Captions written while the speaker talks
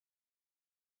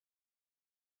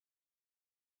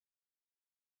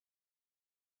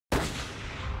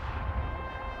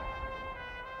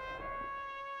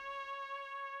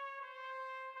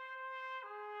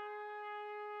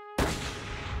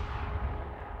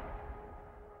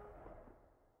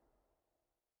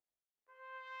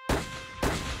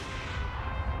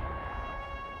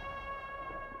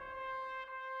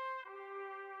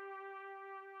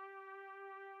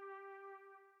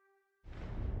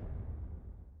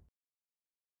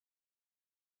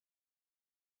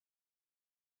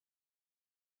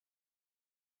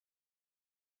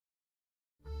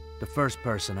The first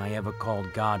person I ever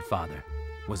called Godfather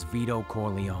was Vito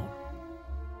Corleone.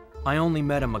 I only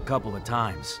met him a couple of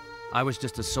times. I was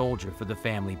just a soldier for the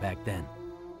family back then.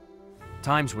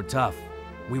 Times were tough.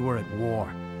 We were at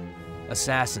war.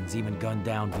 Assassins even gunned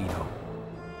down Vito.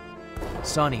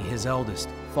 Sonny, his eldest,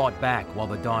 fought back while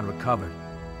the Don recovered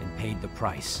and paid the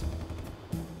price.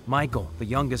 Michael, the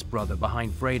youngest brother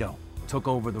behind Fredo, took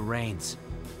over the reins.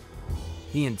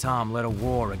 He and Tom led a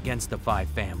war against the five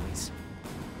families.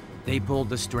 They pulled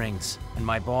the strings, and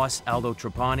my boss, Aldo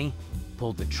Trapani,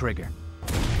 pulled the trigger.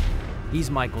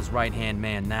 He's Michael's right-hand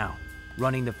man now,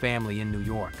 running the family in New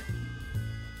York.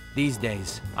 These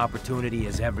days, opportunity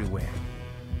is everywhere.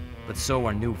 But so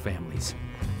are new families,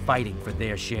 fighting for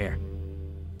their share.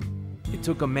 It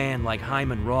took a man like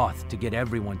Hyman Roth to get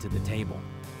everyone to the table.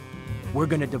 We're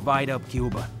gonna divide up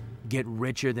Cuba, get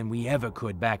richer than we ever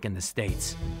could back in the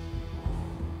States.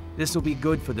 This'll be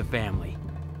good for the family,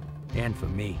 and for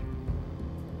me.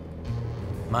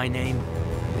 My name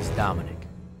is Dominic.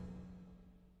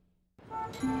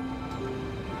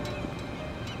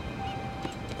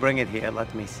 Bring it here,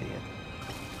 let me see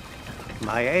it.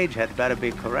 My age had better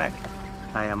be correct.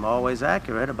 I am always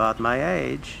accurate about my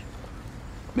age.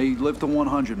 May you live to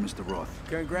 100, Mr. Roth.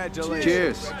 Congratulations.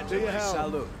 Cheers. To your health.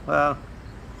 Salud. Well,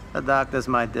 the doctors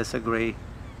might disagree,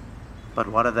 but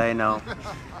what do they know?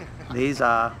 These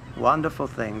are wonderful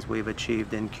things we've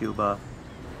achieved in Cuba.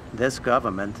 This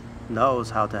government knows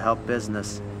how to help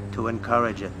business, to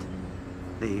encourage it.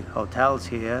 The hotels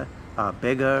here are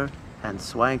bigger and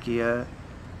swankier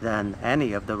than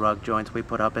any of the rug joints we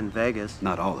put up in Vegas.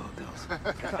 Not all hotels.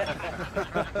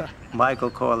 Michael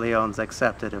Corleone's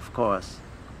accepted, of course.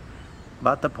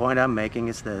 But the point I'm making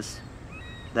is this,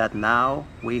 that now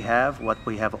we have what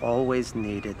we have always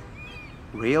needed.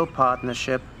 Real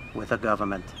partnership with a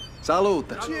government. Salud.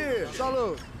 Cheers.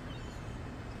 Salud.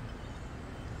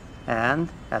 And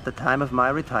at the time of my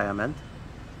retirement,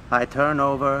 I turn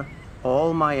over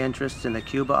all my interests in the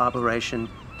Cuba operation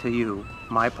to you,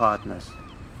 my partners.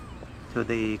 To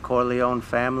the Corleone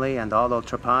family and Aldo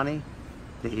Trapani,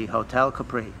 the Hotel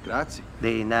Capri. Grazie.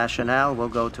 The Nacional will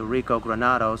go to Rico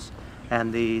Granados,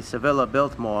 and the Sevilla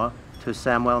Biltmore to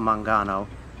Samuel Mangano,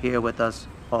 here with us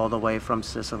all the way from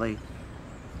Sicily.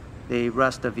 The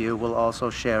rest of you will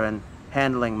also share in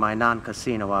handling my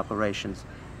non-casino operations.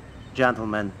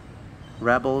 Gentlemen,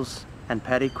 rebels and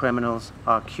petty criminals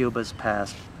are Cuba's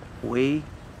past. We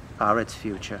are its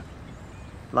future.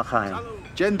 L'chaim.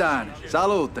 Gendan.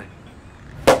 Salute.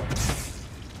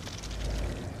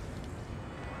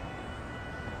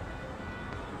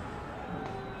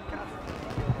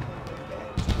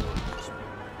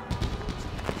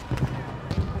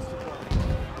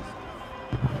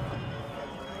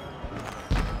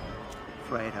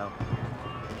 Fredo,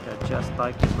 you're just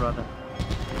like your brother.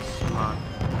 You're smart.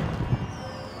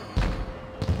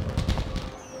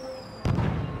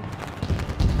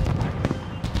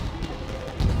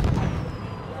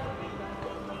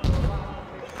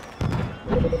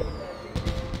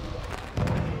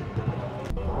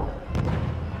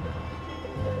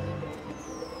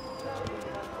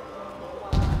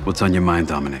 What's on your mind,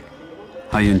 Dominic?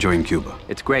 How you enjoying Cuba?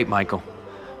 It's great, Michael.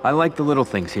 I like the little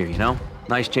things here, you know?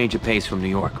 Nice change of pace from New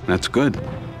York. That's good.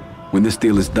 When this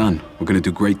deal is done, we're gonna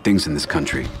do great things in this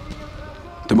country.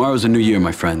 Tomorrow's a new year,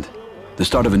 my friend. The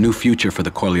start of a new future for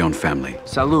the Corleone family.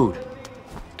 Salud.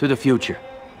 To the future.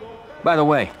 By the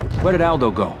way, where did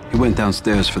Aldo go? He went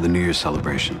downstairs for the New Year's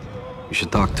celebration. You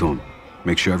should talk to him.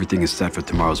 Make sure everything is set for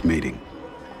tomorrow's meeting.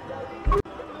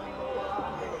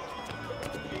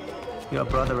 Your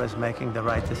brother is making the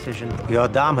right decision. You're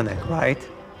Dominic, right?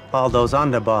 Aldo's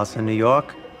underboss in New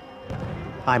York.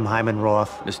 I'm Hyman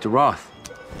Roth. Mr. Roth,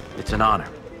 it's an honor.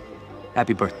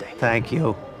 Happy birthday. Thank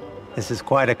you. This is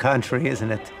quite a country,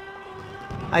 isn't it?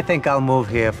 I think I'll move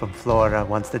here from Florida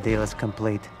once the deal is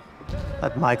complete.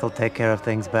 Let Michael take care of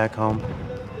things back home.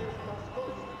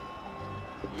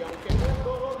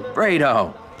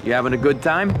 Fredo, you having a good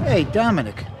time? Hey,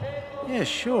 Dominic. Yeah,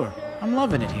 sure. I'm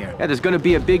loving it here. Yeah, there's gonna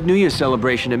be a big New Year's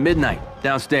celebration at midnight,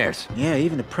 downstairs. Yeah,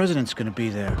 even the president's gonna be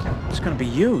there. It's gonna be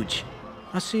huge.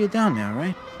 I'll see you down there, all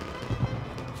right?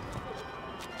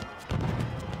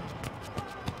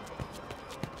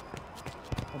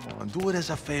 Come on, do it as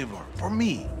a favor. For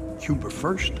me. Cuba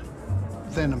first,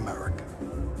 then America.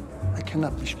 I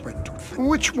cannot be spread too thin.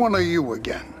 Which one are you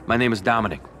again? My name is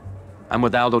Dominic. I'm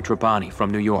with Aldo Trapani from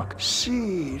New York.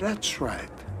 See, that's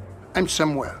right. I'm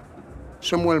Samuel.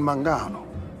 Samuel Mangano.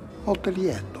 Molto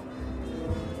lieto.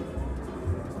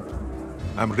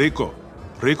 I'm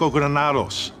Rico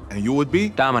Granados. And you would be?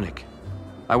 Dominic.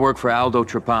 I work for Aldo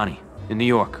Trapani in New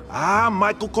York. Ah,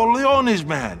 Michael Corleone's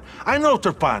man. I know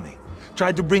Trapani.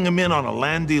 Tried to bring him in on a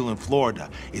land deal in Florida.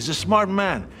 He's a smart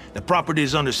man. The property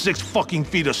is under 6 fucking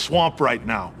feet of swamp right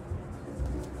now.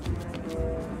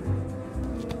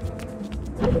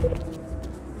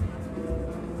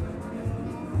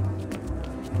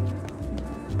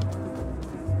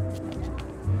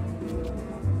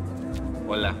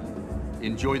 Hola.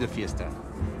 Enjoy the fiesta.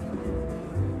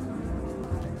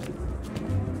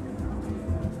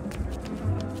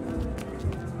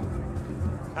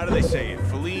 How do they say it?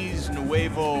 Feliz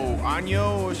Nuevo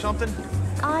Año or something?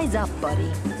 Eyes up,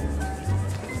 buddy.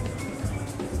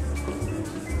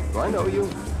 Do I know you?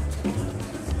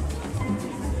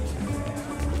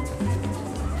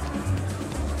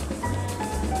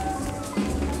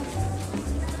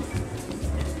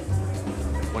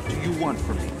 What do you want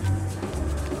from me?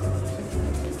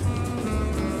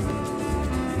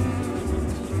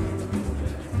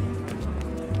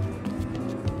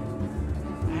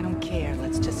 I don't care.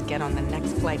 Let's just get on the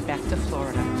next flight back to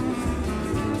Florida.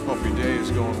 Hope your day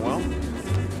is going well.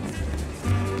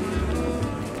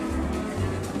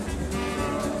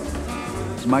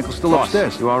 Is Michael still Boss,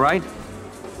 upstairs? you all right?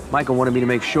 Michael wanted me to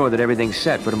make sure that everything's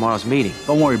set for tomorrow's meeting.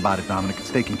 Don't worry about it, Dominic.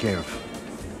 It's taken care of.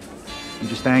 I'm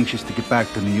just anxious to get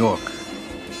back to New York.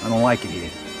 I don't like it here.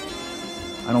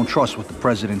 I don't trust what the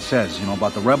president says, you know,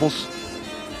 about the rebels.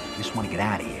 I just want to get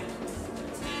out of here.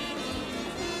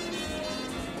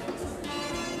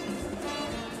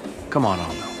 Come on,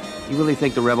 Aldo. You really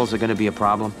think the rebels are gonna be a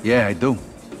problem? Yeah, I do. You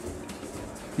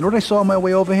know what I saw on my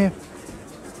way over here?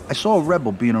 I saw a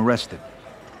rebel being arrested.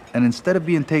 And instead of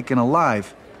being taken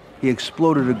alive, he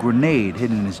exploded a grenade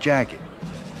hidden in his jacket.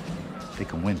 They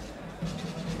can win.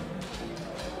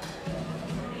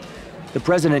 The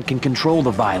president can control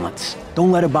the violence.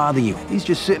 Don't let it bother you. He's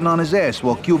just sitting on his ass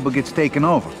while Cuba gets taken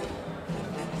over.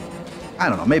 I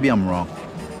don't know, maybe I'm wrong.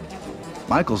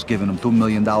 Michael's giving him $2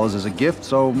 million as a gift,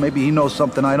 so maybe he knows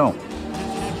something I don't.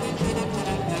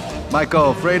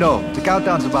 Michael, Fredo, the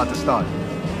countdown's about to start.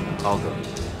 Aldo,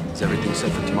 is everything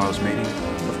set for tomorrow's meeting?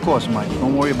 Of course, Mike.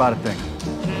 Don't worry about a thing.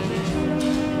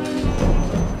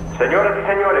 Señoras y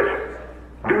señores,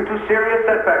 due to serious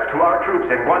setbacks to our troops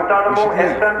in Guantanamo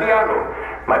and Santiago,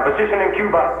 my position in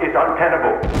Cuba is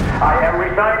untenable. I am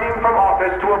resigning from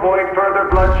office to avoid further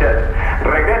bloodshed.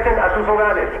 Regresen a sus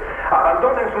hogares.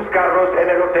 Abandonen sus carros en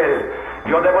el hotel.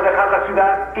 Yo debo dejar la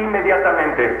ciudad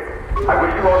inmediatamente. I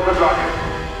wish you all good luck.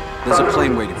 There's a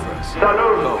plane waiting for us.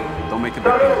 Salud. Go. Don't make a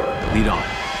big deal. Lead on.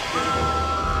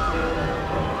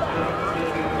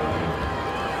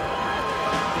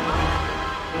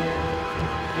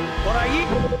 Por ahí.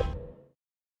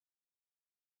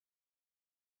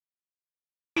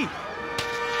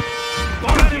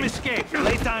 Don't let him escape.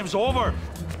 Playtime's over.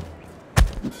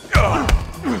 Good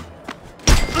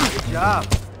job.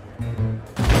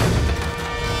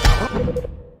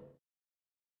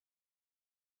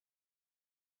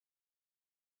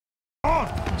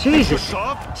 Jesus.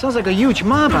 Sounds like a huge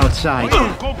mob outside.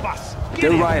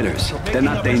 They're rioters. They're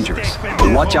not dangerous.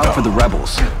 But watch out for the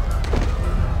rebels.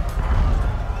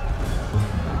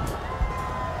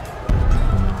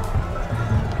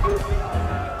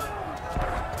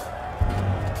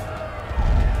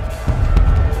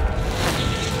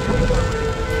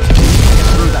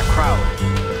 Through that crowd.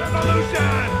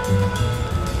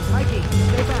 Mikey,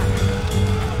 stay back.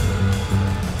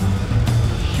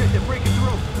 Shit, they're breaking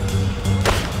through.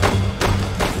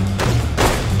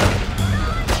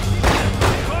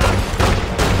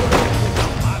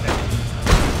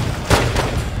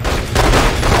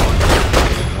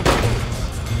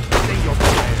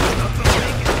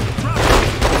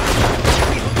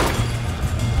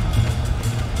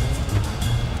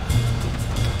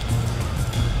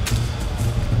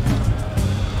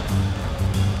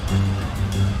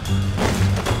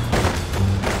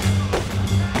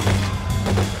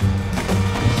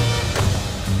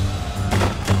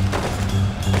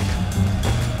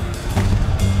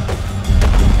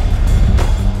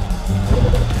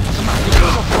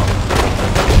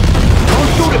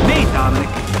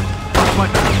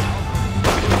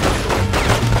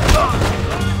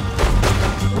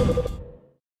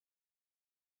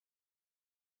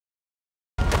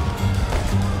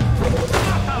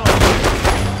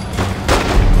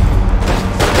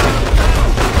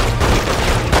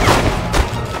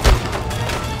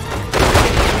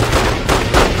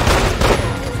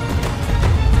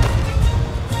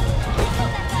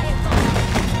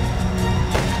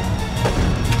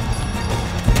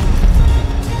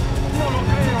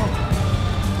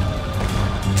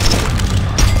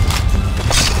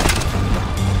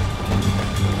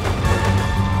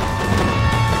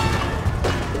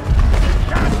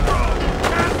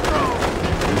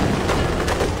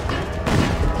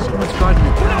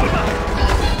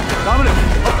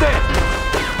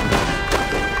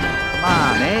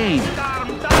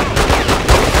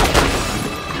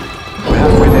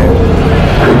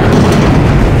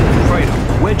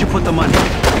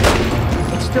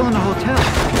 in the hotel?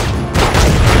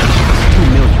 2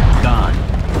 million gone.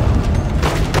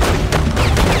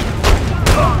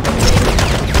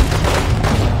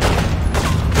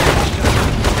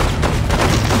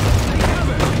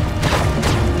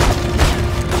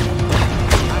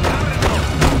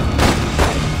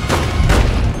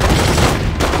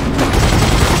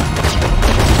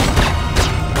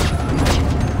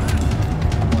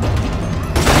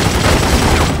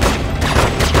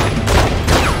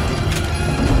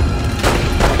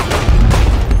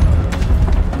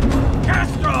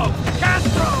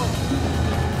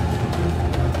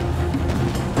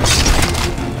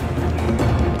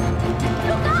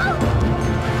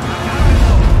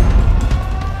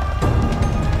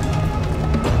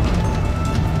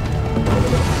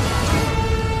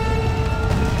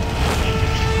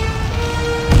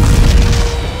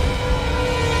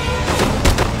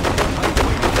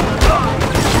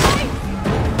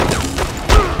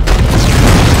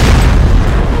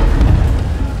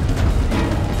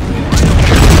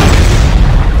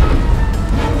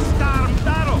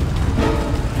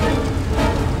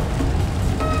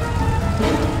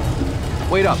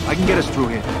 Wait up, I can get us through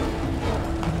here.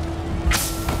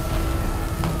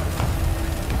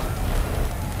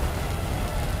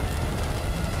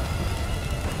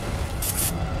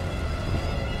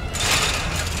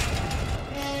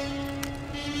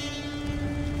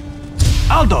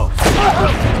 Aldo!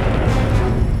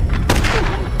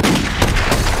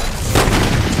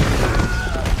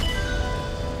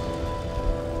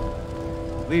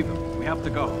 Leave him. We have to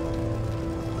go.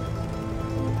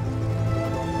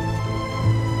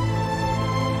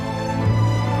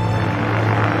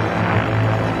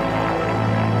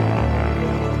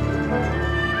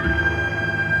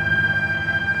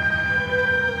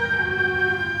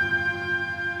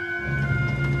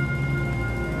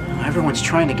 Everyone's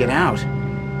trying to get out.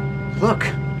 Look,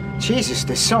 Jesus,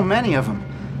 there's so many of them.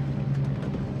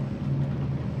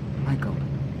 Michael,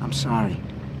 I'm sorry.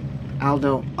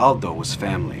 Aldo was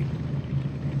family.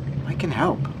 I can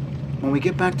help. When we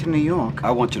get back to New York...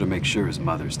 I want you to make sure his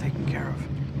mother's taken care of.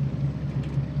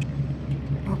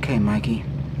 Okay, Mikey.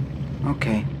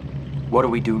 Okay. What do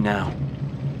we do now?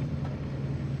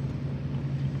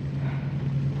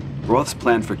 Roth's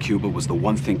plan for Cuba was the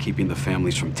one thing keeping the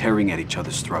families from tearing at each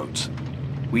other's throats.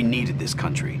 We needed this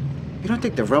country. You don't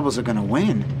think the rebels are gonna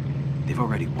win? They've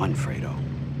already won, Fredo.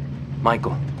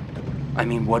 Michael, I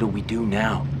mean, what do we do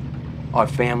now? Our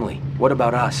family, what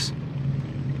about us?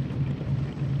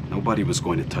 Nobody was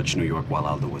going to touch New York while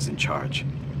Aldo was in charge.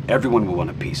 Everyone will want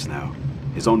a peace now.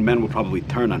 His own men will probably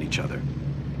turn on each other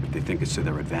if they think it's to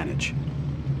their advantage.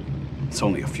 It's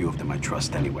only a few of them I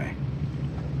trust anyway.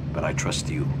 But I trust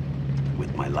you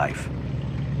with my life.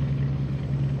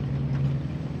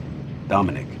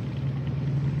 Dominic,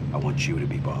 I want you to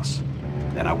be boss.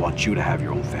 And I want you to have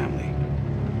your own family.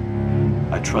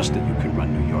 I trust that you can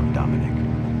run New York, Dominic.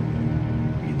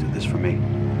 Will you do this for me?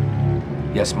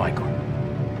 Yes, Michael.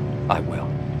 I will.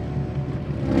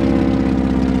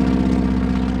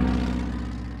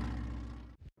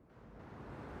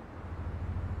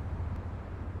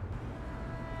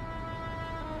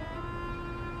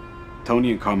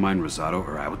 Tony and Carmine Rosado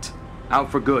are out.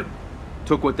 Out for good.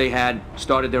 Took what they had,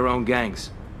 started their own gangs.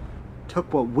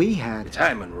 Took what we had. It's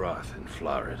Hyman Roth in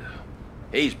Florida.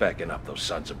 He's backing up those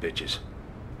sons of bitches.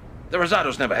 The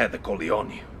Rosados never had the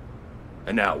Corleone.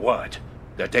 And now what?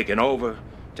 They're taking over,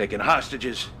 taking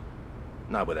hostages.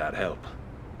 Not without help.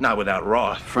 Not without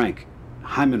Roth. Frank,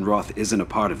 Hyman Roth isn't a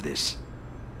part of this.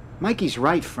 Mikey's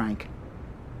right, Frank.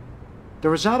 The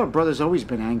Rosado brothers always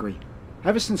been angry.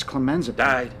 Ever since Clemenza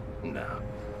died?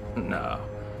 No.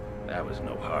 That was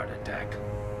no heart attack.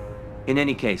 In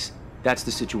any case, that's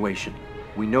the situation.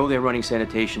 We know they're running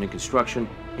sanitation and construction,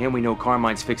 and we know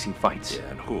Carmine's fixing fights. Yeah,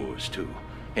 and who's too?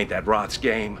 Ain't that Roth's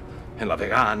game? And La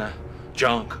Vegana?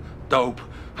 Junk? Dope?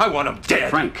 I want him dead!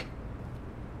 Frank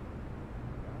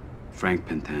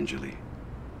Pentangeli.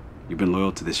 You've been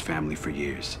loyal to this family for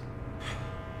years.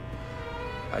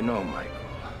 I know, Michael.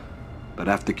 But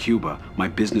after Cuba, my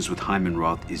business with Hyman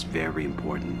Roth is very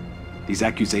important. These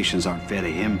accusations aren't fair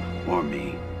to him or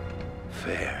me.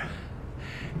 Fair?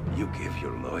 You give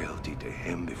your loyalty to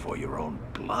him before your own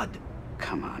blood?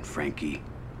 Come on, Frankie.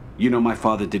 You know my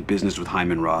father did business with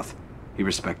Hyman Roth. He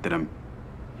respected him.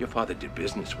 Your father did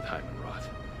business with Hyman Roth.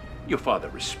 Your father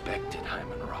respected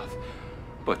Hyman Roth.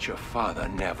 But your father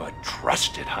never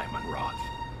trusted Hyman Roth.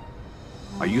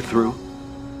 Are you through?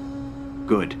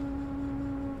 Good.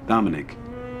 Dominic,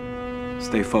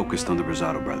 stay focused on the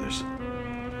Rosado brothers.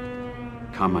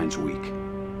 Carmine's weak.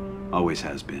 Always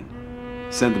has been.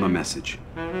 Send them a message.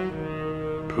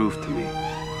 Prove to me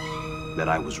that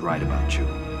I was right about you.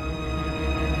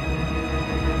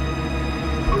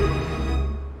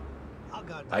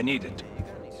 I need it.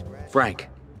 Frank,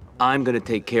 I'm gonna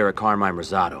take care of Carmine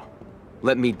Rosado.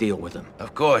 Let me deal with him.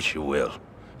 Of course you will.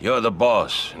 You're the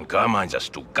boss, and Carmine's a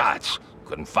Stugatz.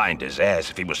 Couldn't find his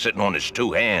ass if he was sitting on his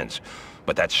 2 hands.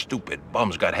 But that stupid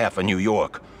bum's got half of New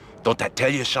York. Don't that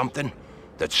tell you something?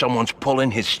 That someone's pulling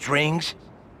his strings?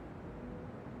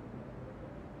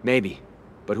 Maybe.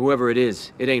 But whoever it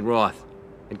is, it ain't Roth.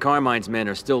 And Carmine's men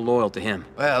are still loyal to him.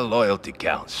 Well, loyalty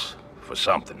counts. For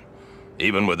something.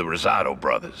 Even with the Rosado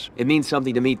brothers. It means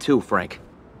something to me too, Frank.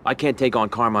 I can't take on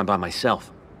Carmine by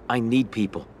myself. I need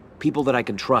people. People that I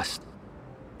can trust.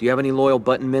 Do you have any loyal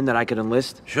button men that I could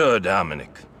enlist? Sure,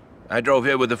 Dominic. I drove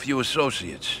here with a few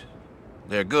associates.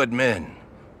 They're good men.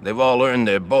 They've all earned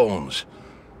their bones.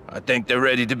 I think they're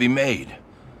ready to be made.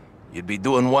 You'd be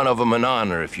doing one of them an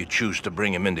honor if you choose to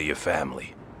bring him into your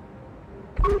family.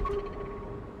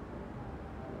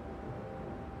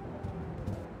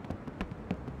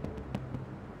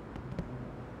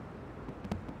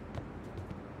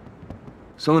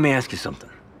 So let me ask you something.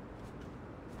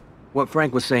 What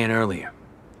Frank was saying earlier,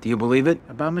 do you believe it?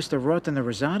 About Mr. Roth and the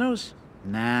Rosados?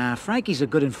 Nah, Frankie's a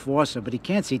good enforcer, but he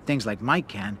can't see things like Mike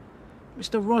can.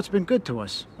 Mr. Roth's been good to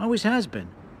us. Always has been.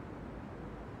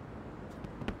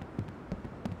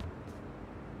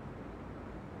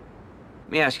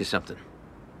 Let me ask you something.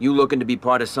 You looking to be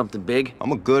part of something big?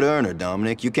 I'm a good earner,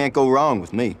 Dominic. You can't go wrong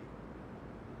with me.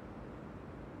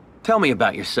 Tell me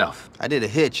about yourself. I did a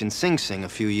hitch in Sing Sing a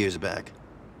few years back.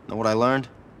 Know what I learned?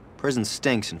 Prison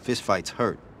stinks and fistfights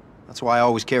hurt. That's why I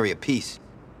always carry a piece.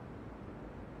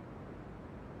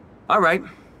 All right.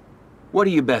 What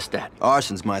are you best at?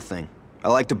 Arson's my thing. I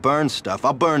like to burn stuff.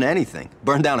 I'll burn anything.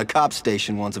 Burned down a cop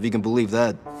station once, if you can believe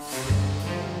that.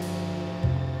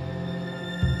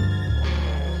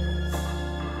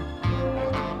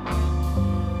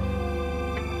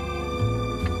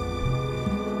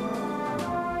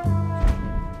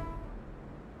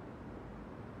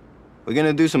 We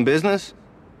gonna do some business?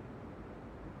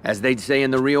 As they'd say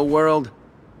in the real world,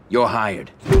 you're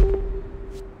hired.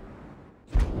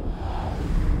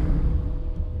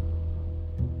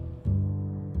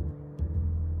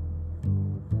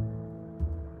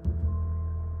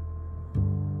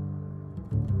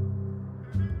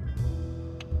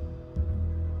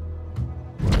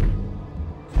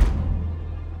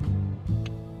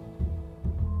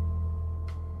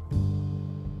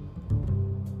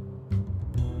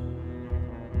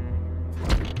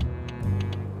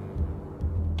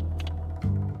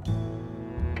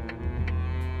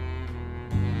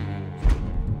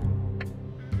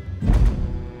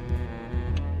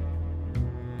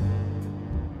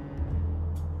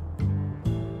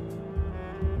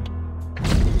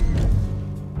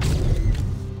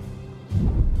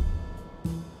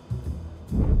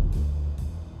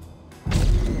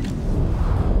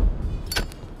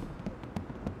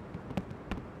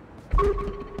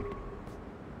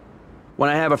 When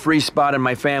I have a free spot in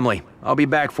my family, I'll be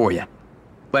back for you.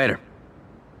 Later.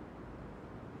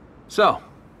 So,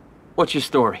 what's your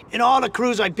story? In all the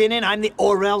crews I've been in, I'm the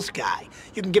or else guy.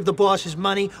 You can give the boss his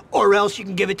money, or else you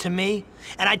can give it to me.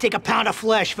 And I take a pound of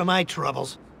flesh for my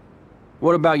troubles.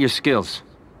 What about your skills?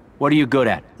 What are you good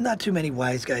at? Not too many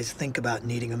wise guys think about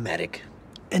needing a medic.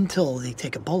 Until they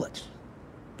take a bullet.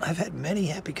 I've had many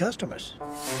happy customers.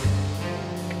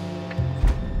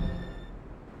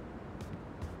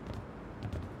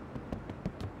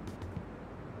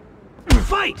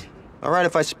 Fight! All right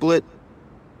if I split.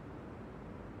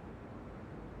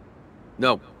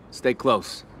 No, stay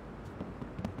close.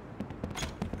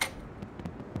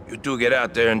 You two get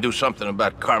out there and do something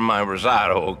about Carmine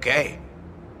Rosado, okay?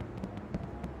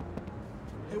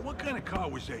 Hey, what kind of car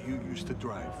was that you used to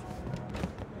drive?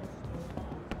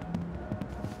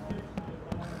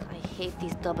 I hate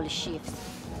these double shifts.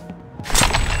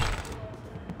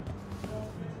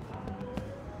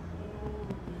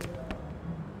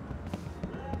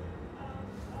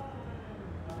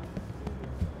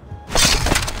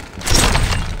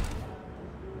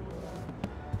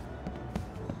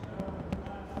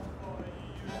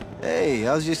 Hey,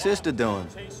 how's your sister doing?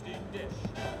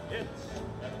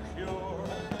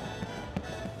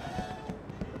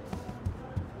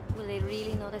 Will they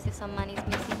really notice if some money is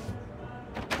missing?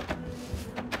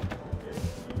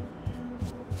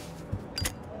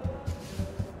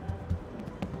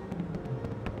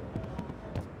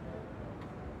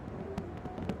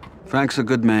 Frank's a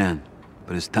good man,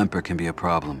 but his temper can be a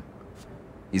problem.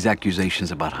 These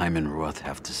accusations about Hyman Roth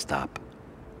have to stop.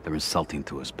 They're insulting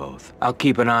to us both. I'll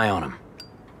keep an eye on him.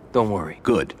 Don't worry.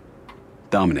 Good.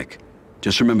 Dominic,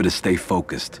 just remember to stay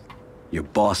focused. You're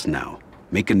boss now.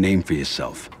 Make a name for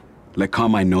yourself. Let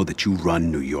Carmine know that you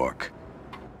run New York.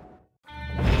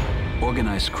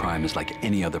 Organized crime is like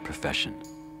any other profession.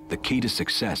 The key to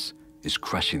success is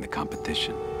crushing the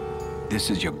competition.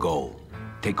 This is your goal.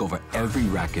 Take over every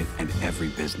racket and every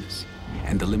business,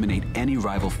 and eliminate any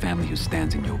rival family who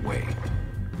stands in your way.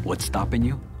 What's stopping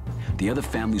you? The other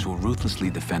families will ruthlessly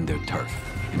defend their turf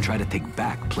and try to take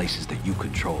back places that you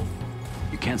control.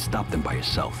 You can't stop them by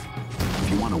yourself.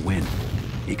 If you want to win,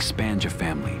 expand your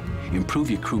family, improve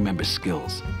your crew members'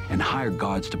 skills, and hire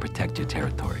guards to protect your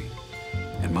territory.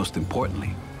 And most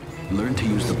importantly, learn to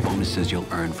use the bonuses you'll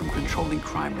earn from controlling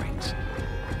crime rings.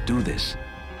 Do this,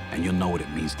 and you'll know what it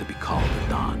means to be called a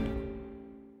Don.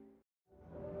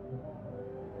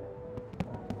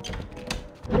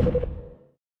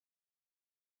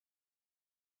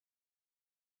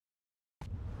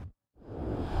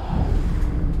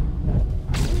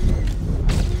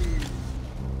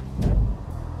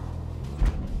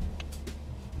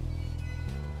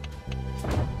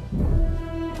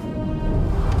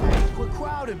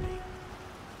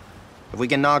 If we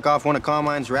can knock off one of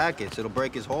Carmine's rackets, it'll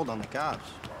break his hold on the cops.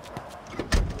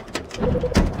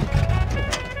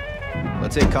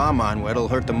 Let's hit Carmine where it'll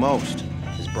hurt the most.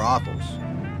 His brothels.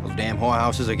 Those damn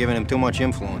whorehouses are giving him too much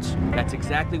influence. That's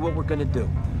exactly what we're gonna do.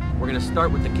 We're gonna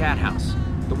start with the cat house,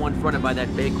 the one fronted by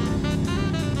that bakery.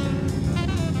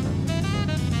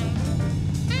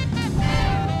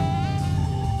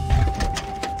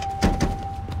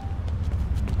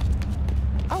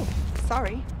 Oh,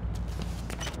 sorry.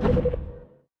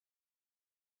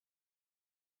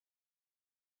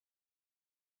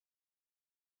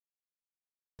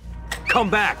 Come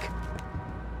back!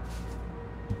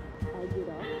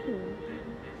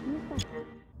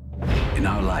 In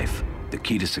our life, the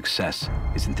key to success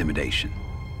is intimidation.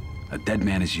 A dead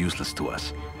man is useless to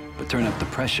us, but turn up the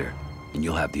pressure and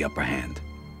you'll have the upper hand.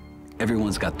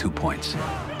 Everyone's got 2 points,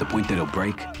 the point that he'll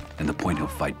break and the point he'll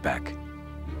fight back.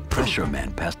 Pressure a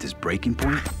man past his breaking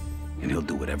point and he'll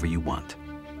do whatever you want.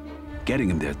 Getting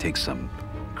him there takes some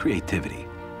creativity.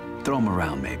 Throw him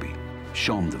around maybe,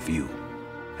 show him the view.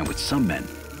 And with some men,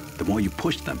 the more you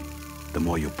push them, the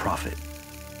more you'll profit.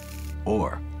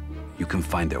 Or you can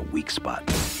find their weak spot.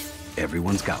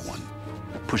 Everyone's got one.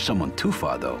 Push someone too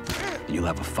far, though, and you'll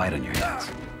have a fight on your hands.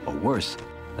 Or worse,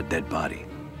 a dead body.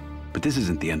 But this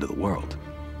isn't the end of the world.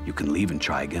 You can leave and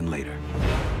try again later.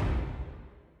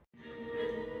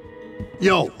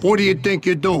 Yo, what do you think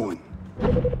you're doing?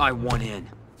 I want in.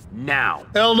 Now.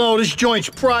 Hell no, this joint's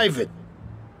private.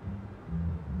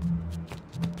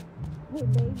 Hey,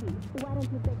 baby, why don't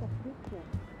you take a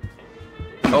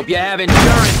picture? Hope you have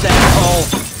insurance, asshole!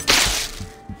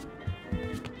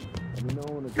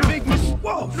 Big miss.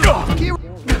 Whoa! Here,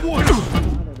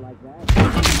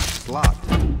 It's locked.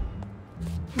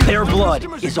 Their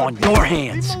blood is on your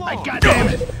hands. God damn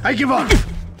it! I give up!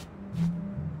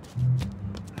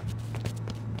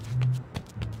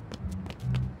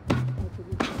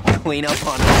 Clean up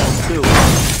on us, too.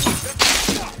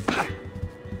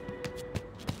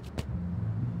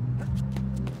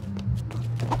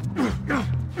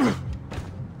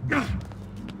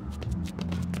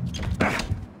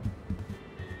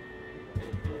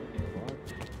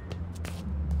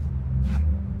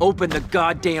 Open the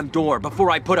goddamn door before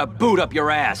I put a boot up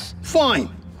your ass. Fine.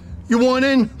 You want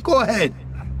in? Go ahead.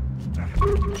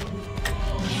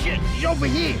 Shit, he's over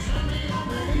here.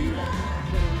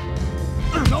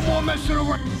 No more messing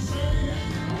around.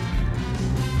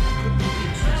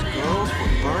 These girls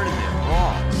were burning their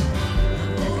bras.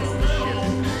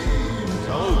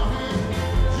 So.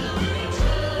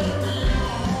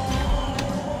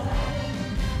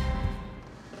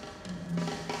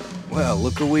 Well,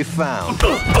 look who we found.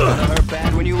 Gonna hurt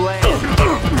bad when you land.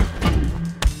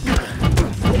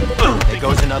 There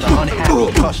goes another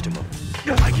unhappy customer.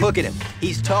 Look at him.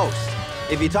 He's toast.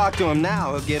 If you talk to him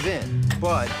now, he'll give in.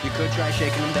 But you could try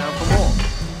shaking him down for more.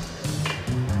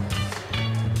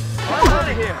 I'm out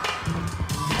of here.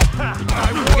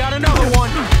 We got another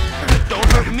one. Don't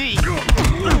hurt me.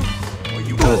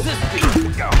 Who's this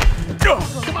beat?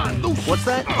 Come on, Luke. What's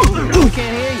that? We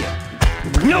can't hear you.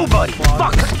 Nobody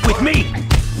fucks with me! I'm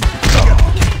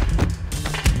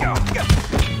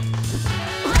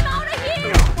out of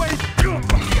here!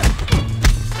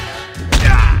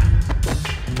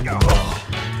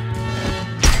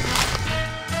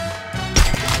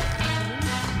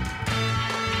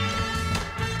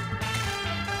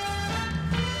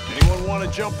 Anyone want to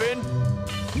jump in?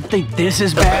 You think this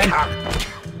is bad?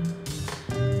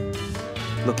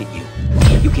 Look at you.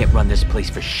 You can't run this place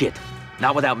for shit.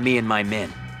 Not without me and my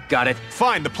men. Got it?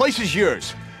 Fine, the place is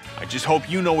yours. I just hope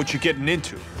you know what you're getting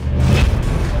into.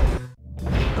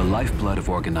 The lifeblood of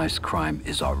organized crime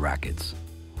is our rackets.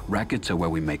 Rackets are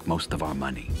where we make most of our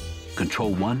money.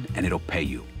 Control one and it'll pay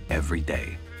you every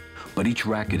day. But each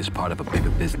racket is part of a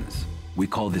bigger business. We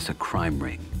call this a crime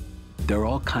ring. There are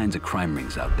all kinds of crime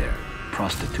rings out there.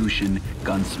 Prostitution,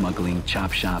 gun smuggling,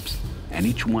 chop shops, and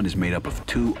each one is made up of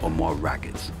 2 or more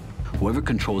rackets. Whoever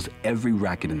controls every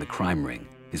racket in the crime ring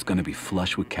is going to be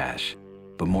flush with cash.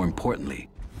 But more importantly,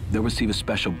 they'll receive a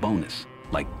special bonus,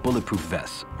 like bulletproof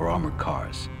vests or armored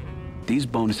cars. These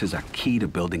bonuses are key to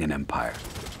building an empire.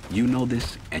 You know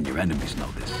this, and your enemies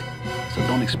know this. So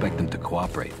don't expect them to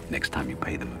cooperate next time you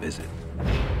pay them a visit.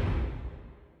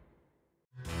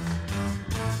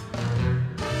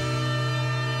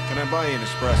 Can I buy you an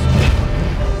espresso?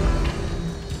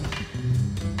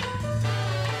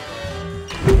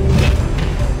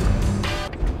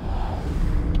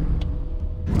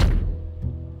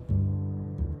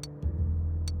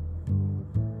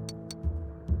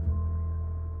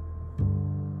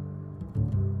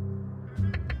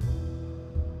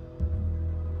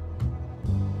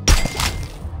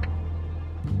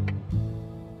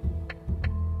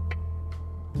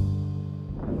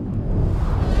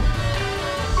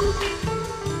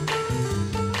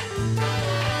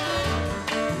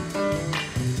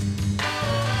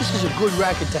 This is a good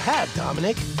racket to have,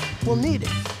 Dominic. We'll need it.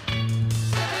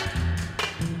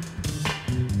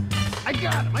 I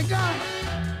got him! I got him!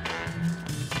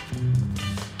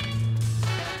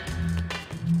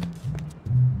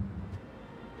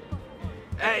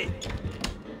 Hey!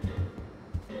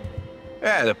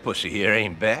 Yeah, the pussy here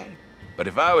ain't bad. But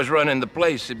if I was running the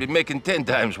place, it'd be making 10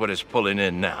 times what it's pulling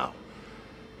in now.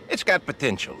 It's got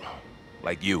potential.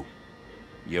 Like you.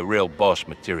 You're real boss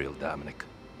material, Dominic.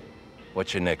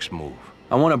 What's your next move?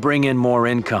 I want to bring in more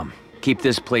income, keep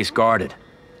this place guarded,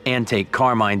 and take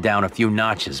Carmine down a few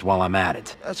notches while I'm at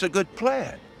it. That's a good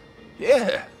plan.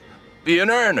 Yeah, be an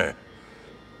earner.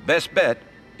 Best bet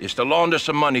is to launder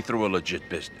some money through a legit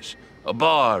business. A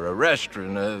bar, a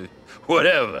restaurant,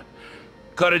 whatever.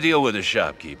 Cut a deal with a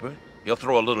shopkeeper. He'll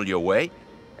throw a little your way,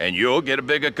 and you'll get a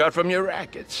bigger cut from your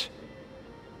rackets.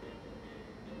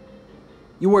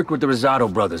 You worked with the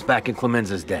Rosado brothers back in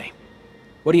Clemenza's day.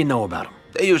 What do you know about them?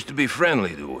 They used to be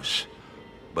friendly to us.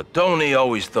 But Tony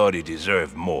always thought he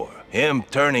deserved more. Him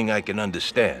turning I can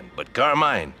understand, but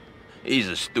Carmine, he's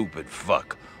a stupid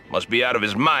fuck. Must be out of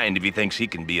his mind if he thinks he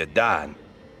can be a Don.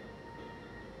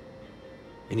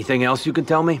 Anything else you can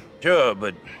tell me? Sure,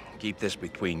 but keep this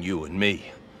between you and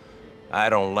me. I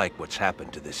don't like what's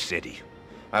happened to this city.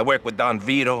 I work with Don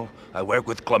Vito, I work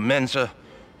with Clemenza,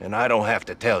 and I don't have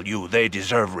to tell you they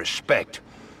deserve respect.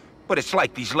 But it's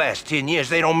like these last 10 years,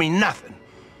 they don't mean nothing.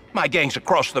 My gang's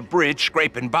across the bridge,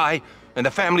 scraping by, and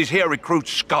the families here recruit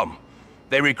scum.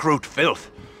 They recruit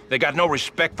filth. They got no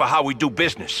respect for how we do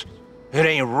business. It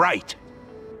ain't right.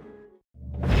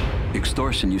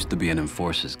 Extortion used to be an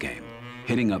enforcer's game,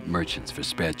 hitting up merchants for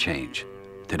spare change.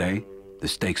 Today, the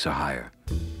stakes are higher.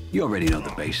 You already know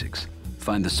the basics.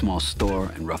 Find the small store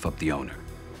and rough up the owner.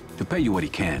 He'll pay you what he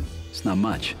can. It's not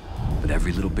much, but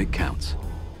every little bit counts.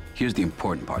 Here's the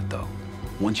important part, though.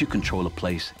 Once you control a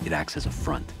place, it acts as a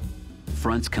front.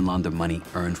 Fronts can launder money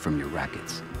earned from your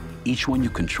rackets. Each one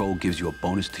you control gives you a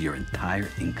bonus to your entire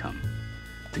income.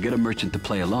 To get a merchant to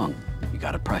play along, you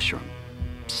gotta pressure him.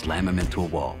 Slam him into a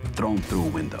wall, throw him through a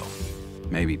window.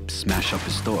 Maybe smash up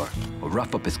his store, or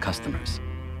rough up his customers.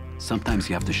 Sometimes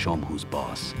you have to show him who's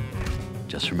boss.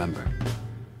 Just remember,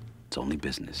 it's only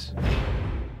business.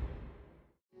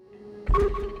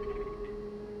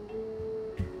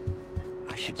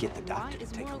 I should get the doctor to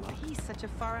take a look. He's such a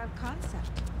far-out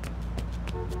concept.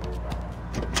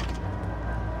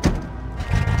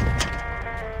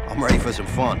 I'm ready for some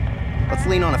fun. Let's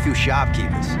lean on a few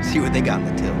shopkeepers, see what they got in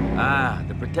the till. Ah,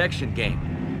 the protection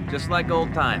game. Just like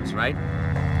old times, right?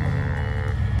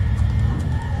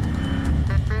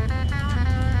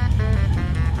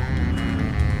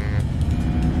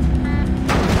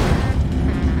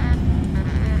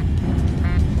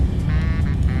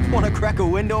 Want to crack a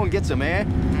window and get some air?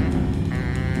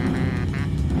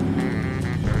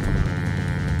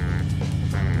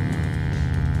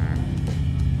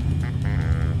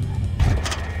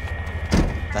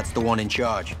 That's the one in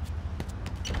charge.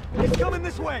 It's coming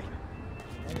this way.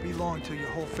 Won't be long till your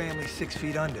whole family's 6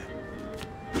 feet under.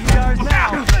 You guys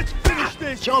now. Let's finish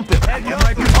this. Jump it.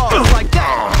 Oh, like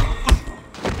that.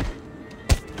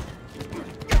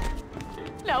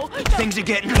 No. Things are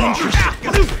getting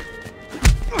interesting.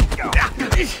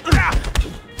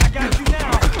 I got you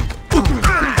now.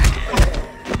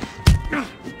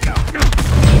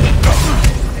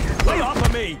 Lay off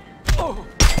of me.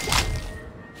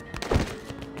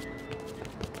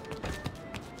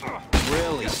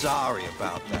 Really sorry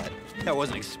about that. That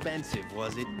wasn't expensive,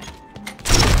 was it?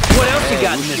 what else you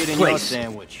got in who's this shit in your place?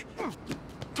 sandwich?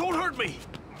 Don't hurt me!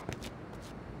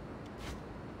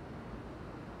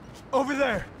 Over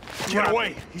there! Get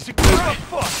away! He's a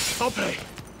fuck! I'll pay!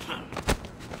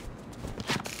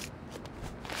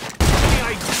 Any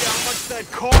idea how much that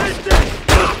cost?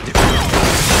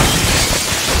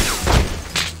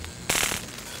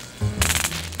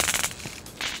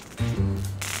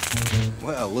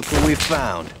 Well, look what we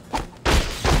found.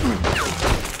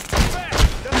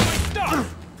 That's my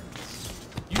stuff!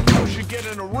 You two should get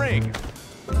in a ring.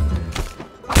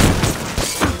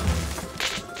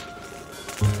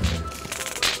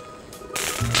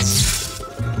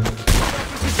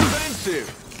 Expensive.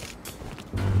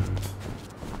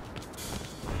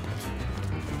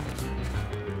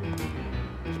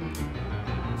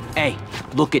 Hey,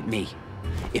 look at me.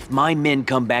 If my men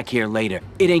come back here later,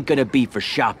 it ain't gonna be for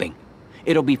shopping.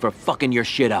 It'll be for fucking your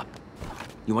shit up.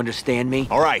 You understand me?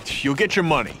 All right, you'll get your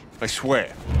money. I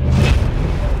swear.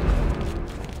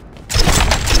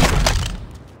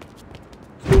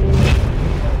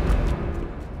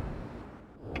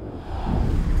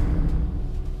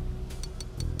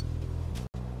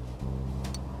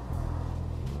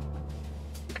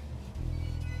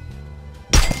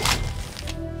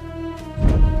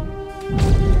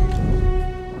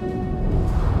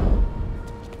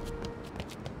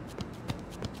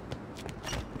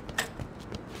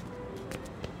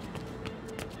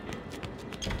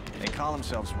 They call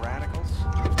themselves radicals.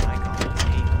 I call them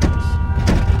eagles.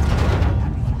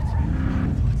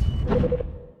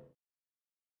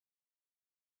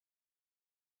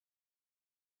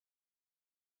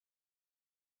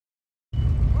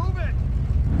 Move it!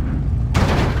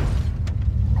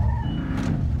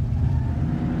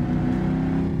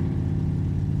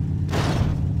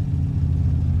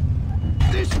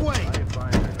 This way!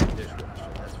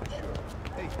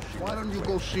 Hey, why don't you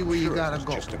go see where you gotta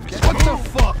go? What the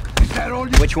fuck? Is that all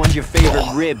you... Which one's your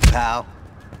favorite rib, pal?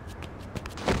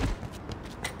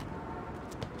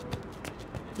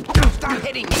 Stop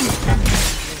hitting me!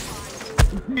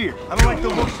 Here, I don't like the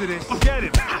looks of this. Get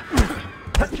him!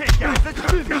 Okay, guys, let's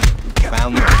do this!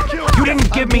 Found them. You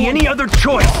didn't give me any other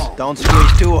choice! Don't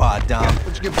squeeze too hard, Dom.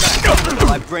 Let's get back.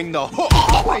 I bring the hook.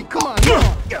 Wait, come on.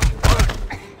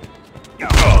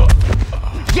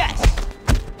 Yes!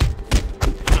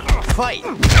 Fight!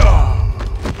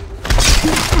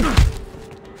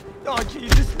 Oh,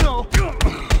 Jesus, no!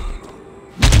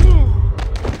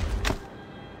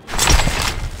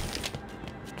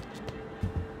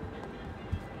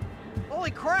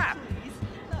 Holy crap!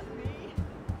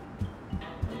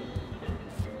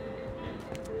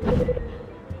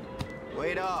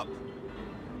 Wait up.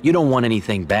 You don't want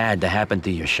anything bad to happen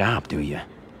to your shop, do you?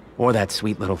 Or that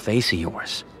sweet little face of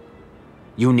yours.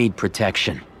 You need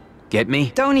protection. Get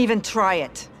me? Don't even try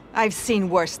it. I've seen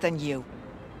worse than you.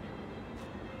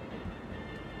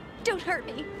 Don't hurt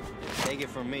me. Take it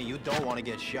from me, you don't want to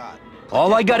get shot.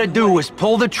 All I gotta do is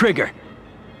pull the trigger.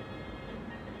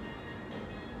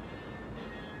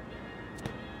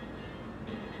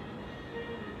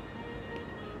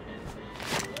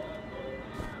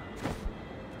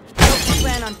 You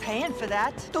plan on paying for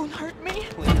that? Don't hurt me.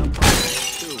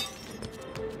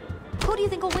 Who do you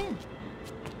think will win?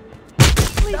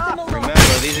 Leave them alone.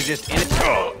 Remember, these are just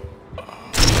innocent.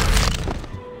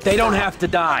 They don't have to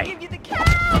die. Give you the cat.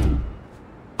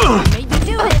 Made me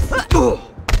do this. Go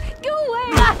away.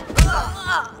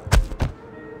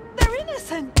 They're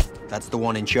innocent. That's the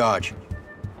one in charge.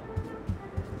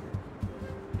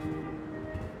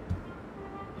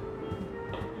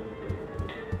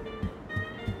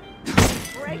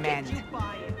 Break Man. it, you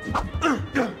buy it.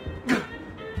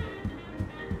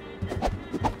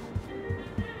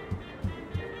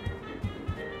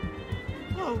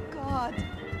 Oh, God.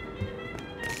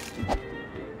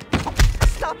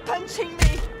 Stop punching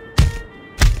me.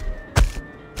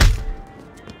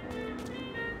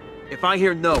 If I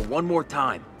hear no one more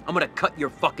time, I'm gonna cut your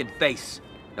fucking face.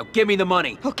 Now give me the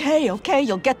money. Okay,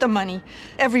 you'll get the money.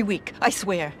 Every week, I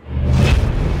swear.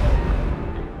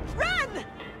 Run!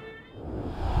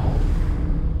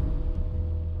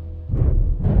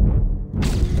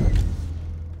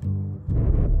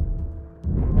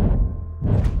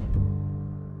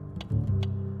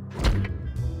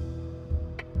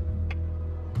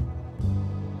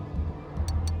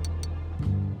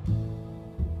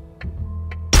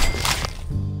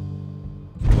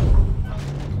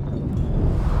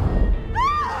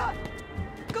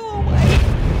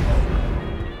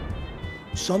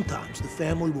 Sometimes the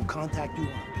family will contact you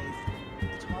on a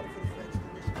payphone. It's harder for the feds to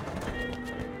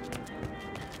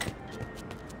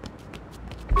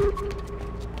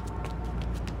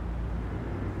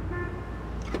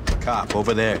listen. Cop,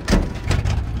 over there.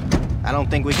 I don't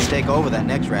think we can take over that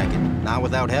next racket, not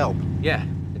without help. Yeah,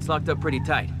 it's locked up pretty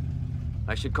tight.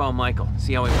 I should call Michael,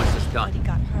 see how he wants this done. He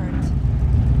got hurt.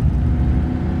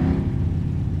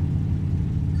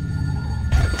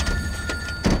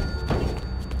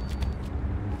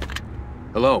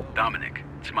 Hello? Dominic,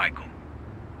 it's Michael.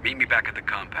 Meet me back at the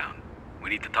compound. We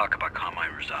need to talk about Carmine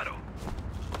Rosado.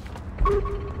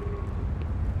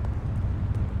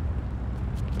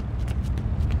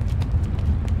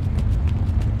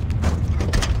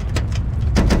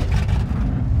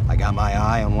 I got my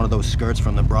eye on one of those skirts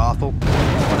from the brothel.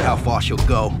 Wonder how far she'll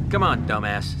go. Come on,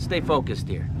 dumbass. Stay focused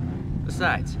here.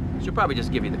 Besides, she'll probably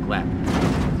just give you the clap.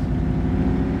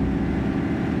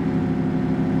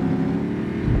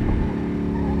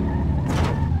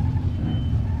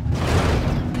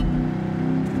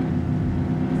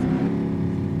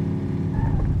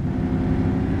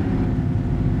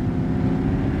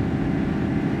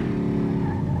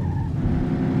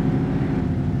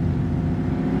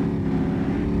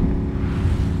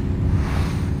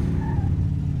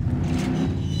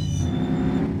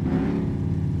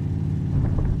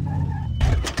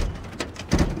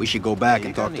 We should go back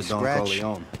and talk to Don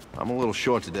Corleone. I'm a little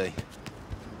short today.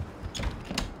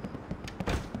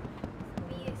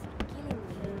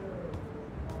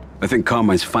 I think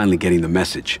Carmine's finally getting the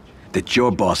message that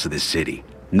you're boss of this city,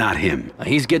 not him.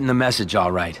 He's getting the message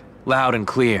all right. Loud and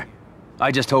clear.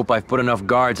 I just hope I've put enough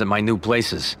guards at my new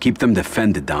places. Keep them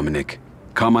defended, Dominic.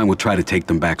 Carmine will try to take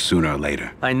them back sooner or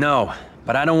later. I know,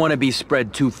 but I don't want to be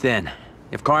spread too thin.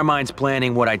 If Carmine's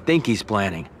planning what I think he's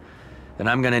planning, then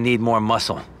I'm gonna need more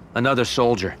muscle. Another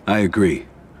soldier. I agree.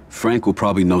 Frank will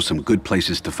probably know some good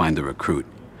places to find a recruit.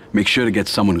 Make sure to get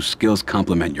someone whose skills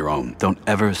complement your own. Don't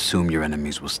ever assume your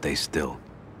enemies will stay still.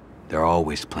 They're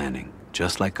always planning,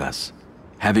 just like us.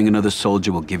 Having another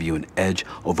soldier will give you an edge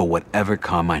over whatever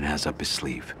Carmine has up his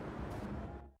sleeve.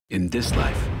 In this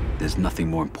life, there's nothing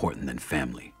more important than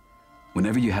family.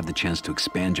 Whenever you have the chance to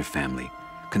expand your family,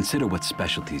 consider what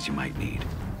specialties you might need.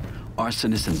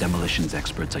 Arsonists and demolitions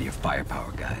experts are your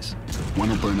firepower guys. One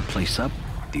will burn a place up,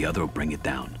 the other will bring it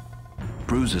down.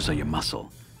 Bruisers are your muscle.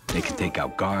 They can take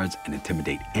out guards and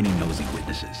intimidate any nosy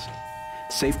witnesses.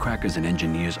 Safecrackers and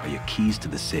engineers are your keys to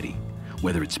the city.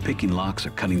 Whether it's picking locks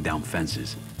or cutting down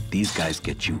fences, these guys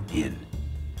get you in.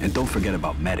 And don't forget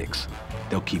about medics.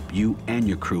 They'll keep you and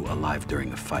your crew alive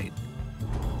during a fight.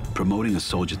 Promoting a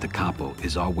soldier to capo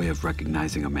is our way of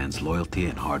recognizing a man's loyalty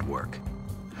and hard work.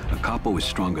 A capo is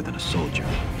stronger than a soldier,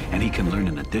 and he can learn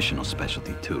an additional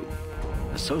specialty too.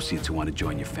 Associates who want to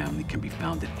join your family can be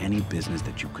found in any business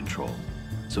that you control.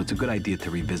 So it's a good idea to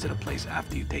revisit a place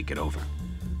after you take it over.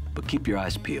 But keep your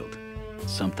eyes peeled.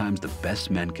 Sometimes the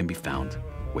best men can be found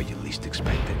where you least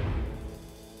expect it.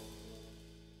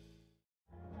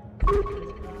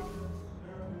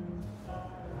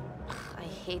 I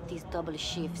hate these double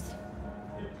shifts.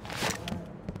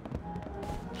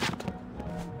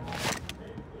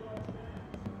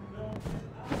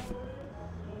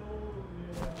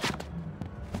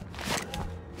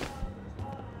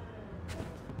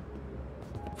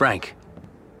 Frank,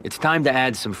 it's time to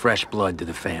add some fresh blood to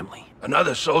the family.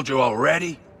 Another soldier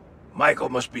already? Michael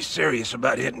must be serious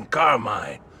about hitting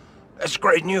Carmine. That's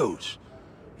great news.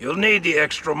 You'll need the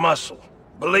extra muscle,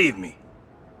 believe me.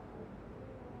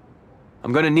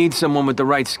 I'm gonna need someone with the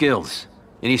right skills.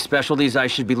 Any specialties I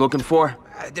should be looking for?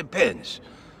 It depends.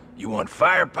 You want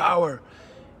firepower?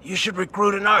 You should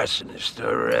recruit an arsonist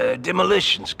or a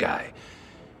demolitions guy.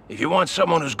 If you want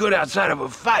someone who's good outside of a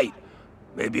fight,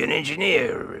 maybe an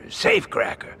engineer or a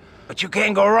safecracker. But you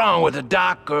can't go wrong with a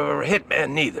doc or a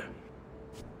hitman neither.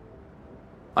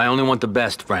 I only want the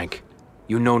best, Frank.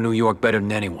 You know New York better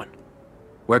than anyone.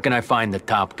 Where can I find the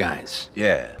top guys?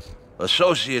 Yeah.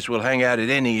 Associates will hang out at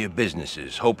any of your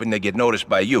businesses, hoping they get noticed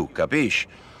by you, capiche?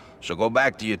 So go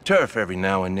back to your turf every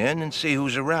now and then and see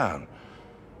who's around.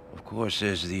 Of course,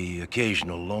 there's the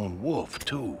occasional lone wolf,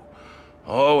 too.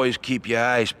 Always keep your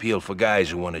eyes peeled for guys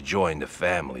who want to join the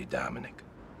family, Dominic.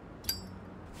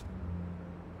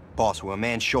 Boss, we're a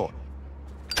man short.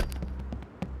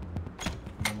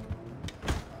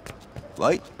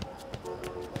 Light?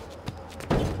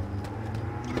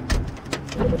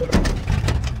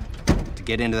 To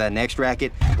get into that next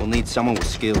racket, we'll need someone with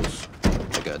skills.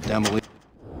 Like a demolition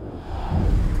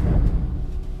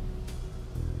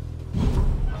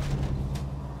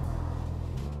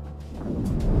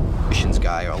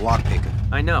guy or a lockpicker.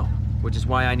 I know, which is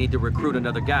why I need to recruit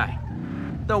another guy.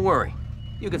 Don't worry,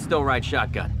 you can still ride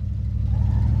shotgun.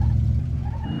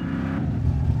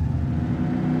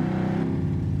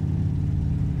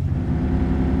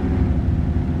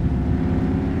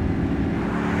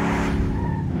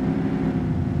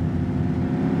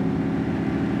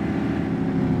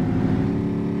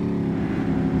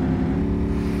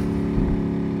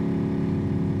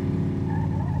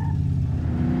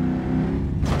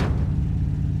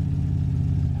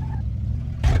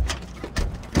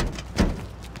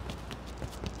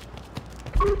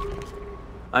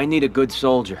 I need a good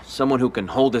soldier, someone who can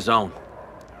hold his own.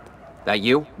 That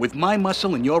you? With my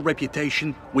muscle and your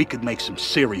reputation, we could make some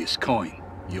serious coin.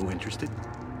 You interested?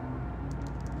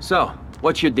 So,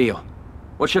 what's your deal?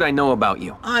 What should I know about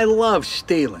you? I love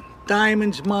stealing.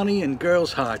 Diamonds, money, and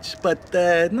girls' hearts, but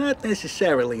not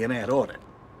necessarily in that order.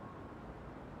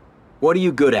 What are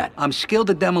you good at? I'm skilled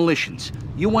at demolitions.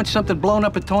 You want something blown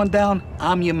up and torn down?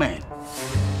 I'm your man.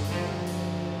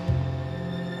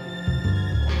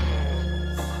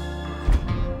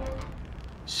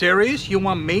 Serious? You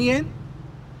want me in?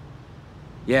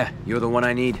 Yeah, you're the one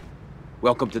I need.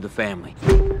 Welcome to the family.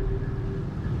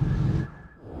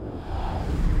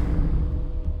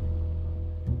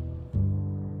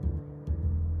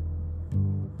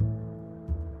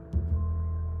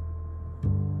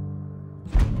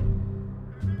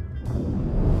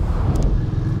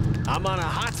 I'm on a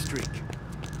hot streak.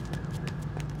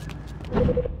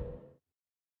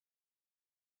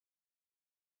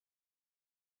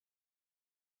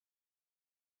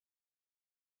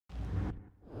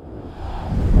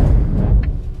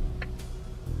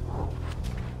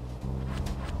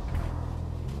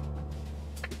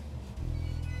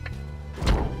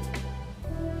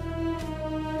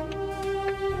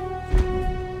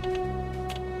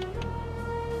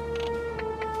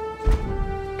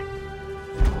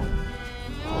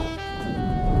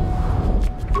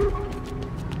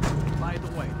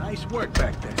 Nice work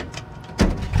back there.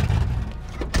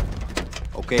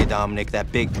 Okay, Dominic, that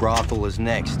big brothel is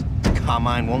next.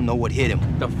 Carmine won't know what hit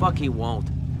him. The fuck he won't.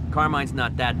 Carmine's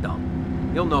not that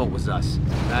dumb. He'll know it was us.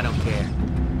 I don't care.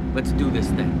 Let's do this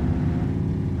thing.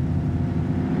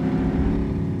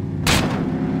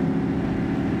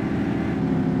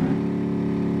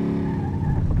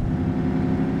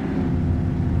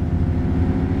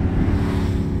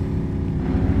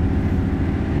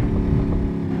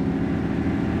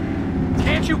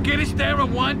 Can't you get us there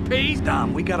in one piece?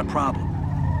 Dom, we got a problem.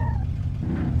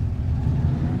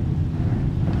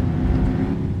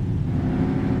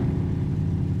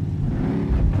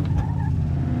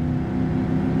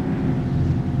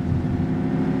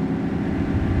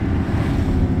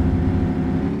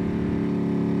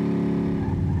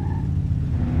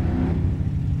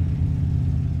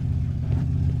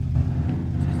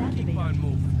 Keep on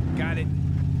moving. Got it.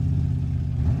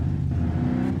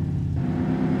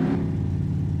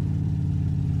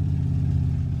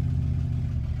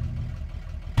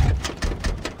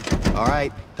 All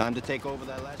right, time to take over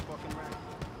that last fucking round.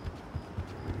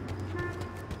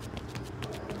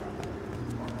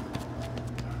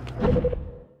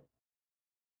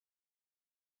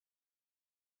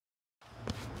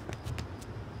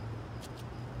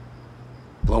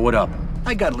 Blow it up.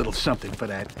 I got a little something for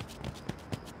that.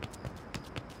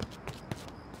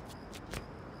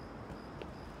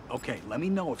 Okay, let me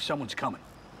know if someone's coming.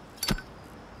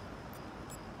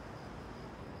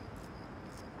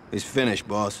 It's finished,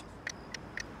 boss.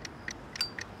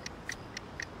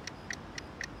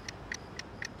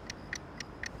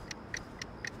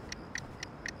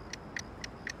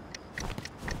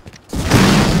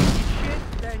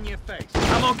 Shit in your face.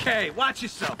 I'm okay. Watch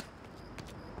yourself.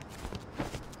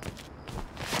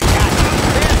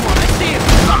 There's one. I see him.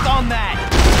 Suck on that.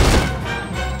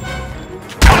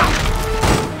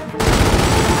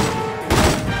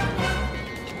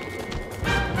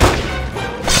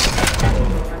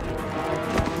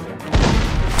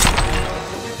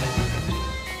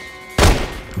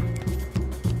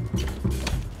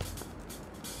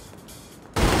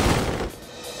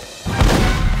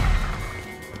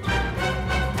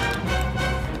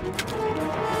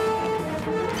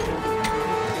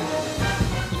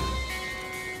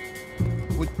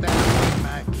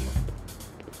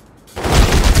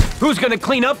 Who's gonna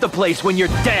clean up the place when you're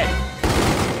dead?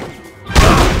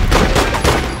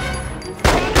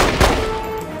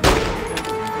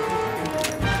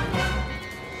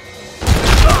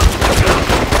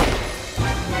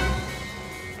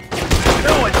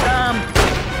 Do it, Tom.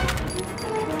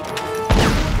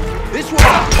 This one.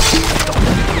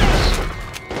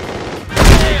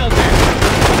 Nailed it.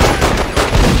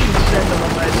 Send them a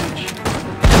message.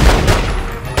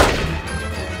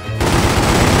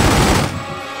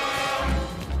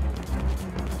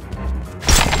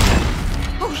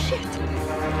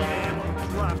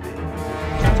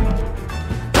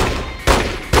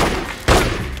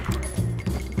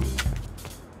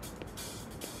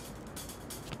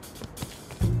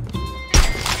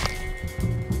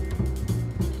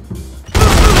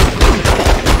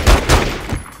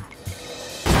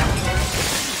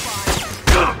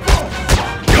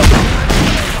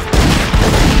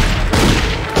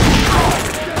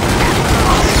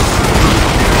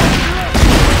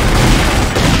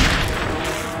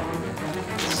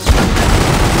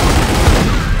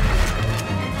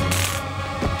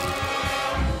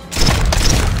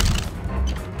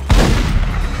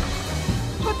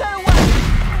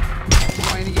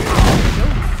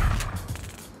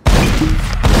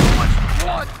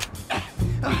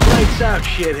 Lights out,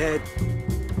 shithead.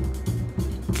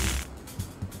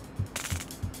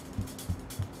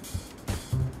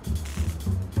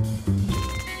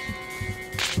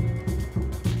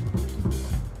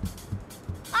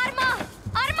 Arma!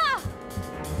 Arma!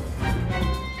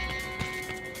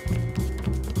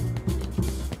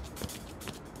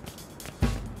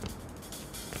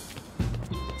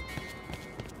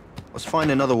 Let's find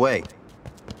another way.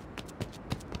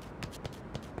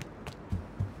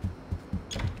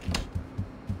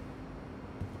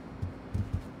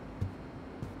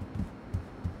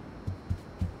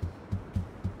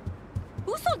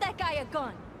 Who sold that guy a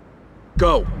gun?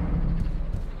 Go.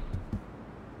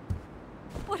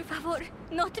 Por favor,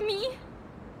 not me.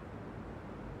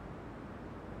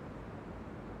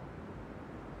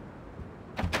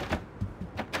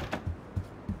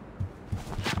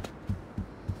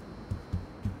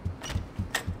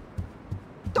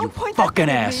 Don't point that fucking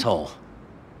asshole.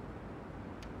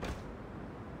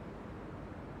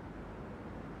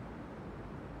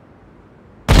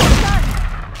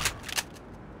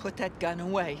 Put that gun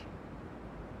away.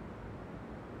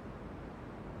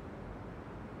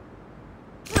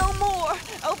 No more!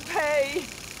 I'll pay!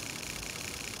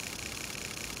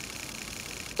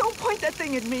 Don't point that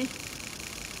thing at me!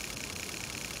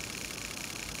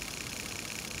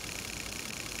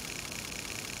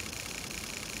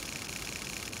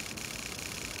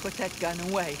 Put that gun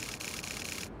away.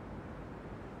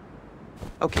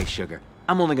 Okay, Sugar.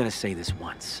 I'm only gonna say this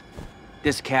once.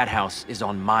 This cat house is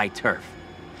on my turf.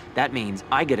 That means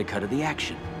I get a cut of the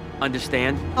action.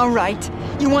 Understand? All right.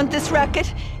 You want this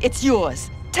racket? It's yours.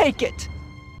 Take it.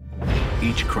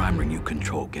 Each crime ring you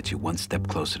control gets you one step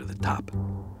closer to the top.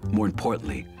 More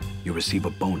importantly, you receive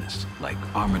a bonus, like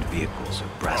armored vehicles or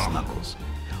brass knuckles.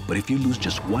 But if you lose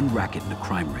just one racket in a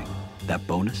crime ring, that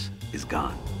bonus is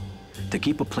gone. To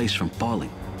keep a place from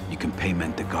falling, you can pay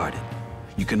men to guard it.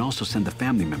 You can also send a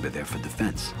family member there for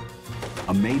defense.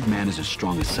 A made man is as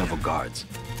strong as several guards,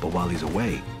 but while he's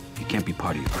away, he can't be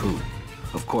part of your crew.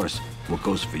 Of course, what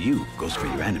goes for you goes for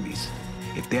your enemies.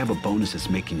 If they have a bonus that's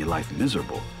making your life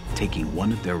miserable, taking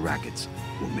one of their rackets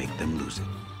will make them lose it.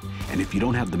 And if you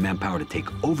don't have the manpower to take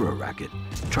over a racket,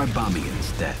 try bombing it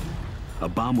instead. A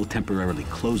bomb will temporarily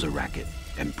close a racket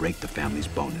and break the family's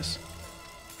bonus.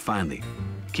 Finally,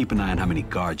 keep an eye on how many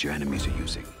guards your enemies are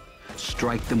using.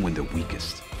 Strike them when they're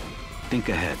weakest. Think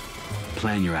ahead,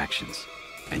 plan your actions,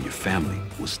 and your family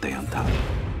will stay on top.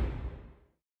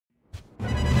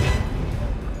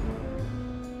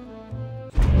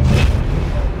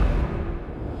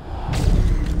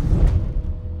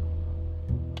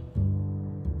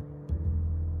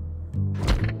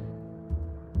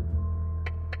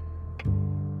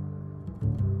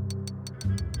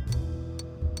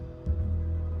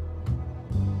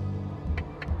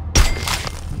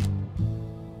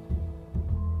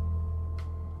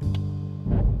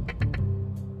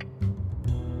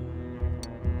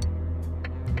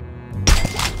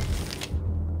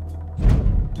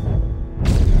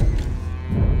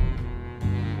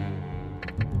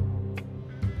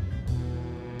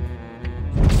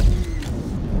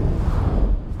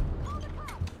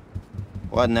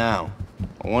 What now?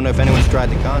 I wonder if anyone's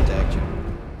tried to contact you.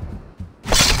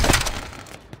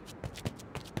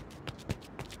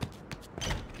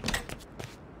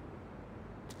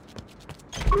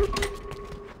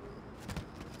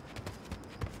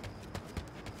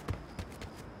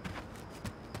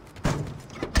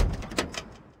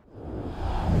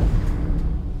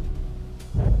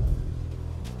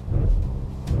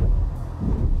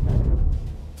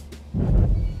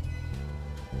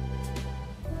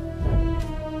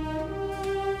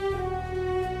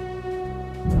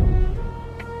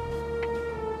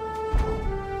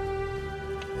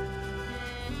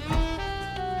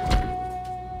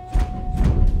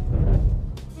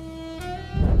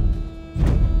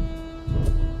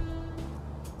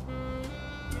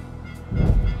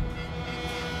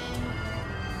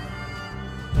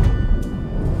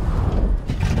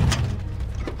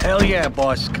 Hell yeah,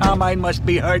 boss. Carmine must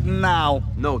be hurting now.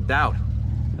 No doubt.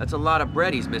 That's a lot of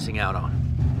bread he's missing out on.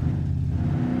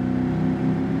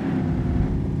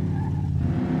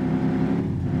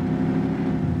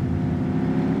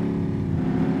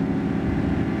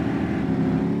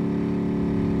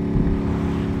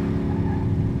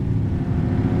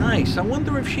 Nice. I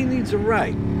wonder if she needs a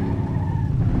ride.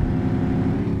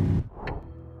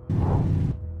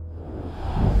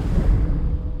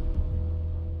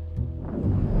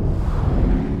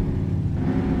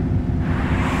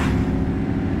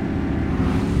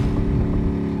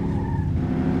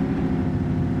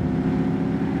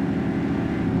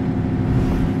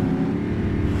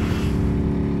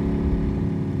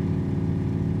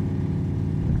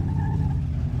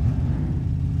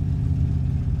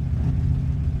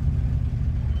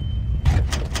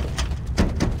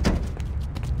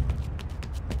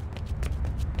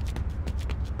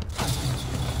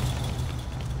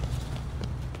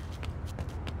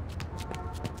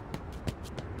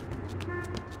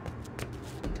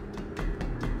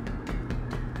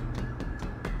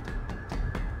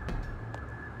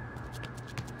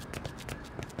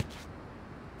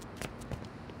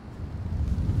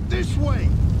 This way!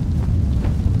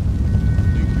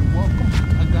 Think you're welcome?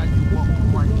 I got you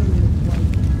welcome right here.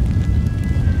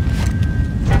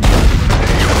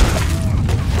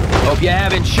 Hope you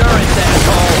have insurance,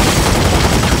 asshole!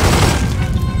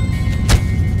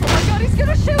 Oh my god, he's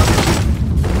gonna shoot me!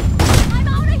 I'm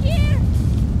out of here!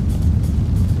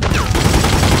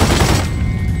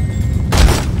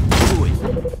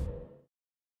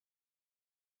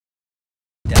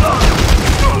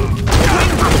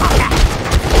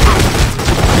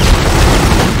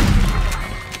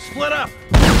 Split up!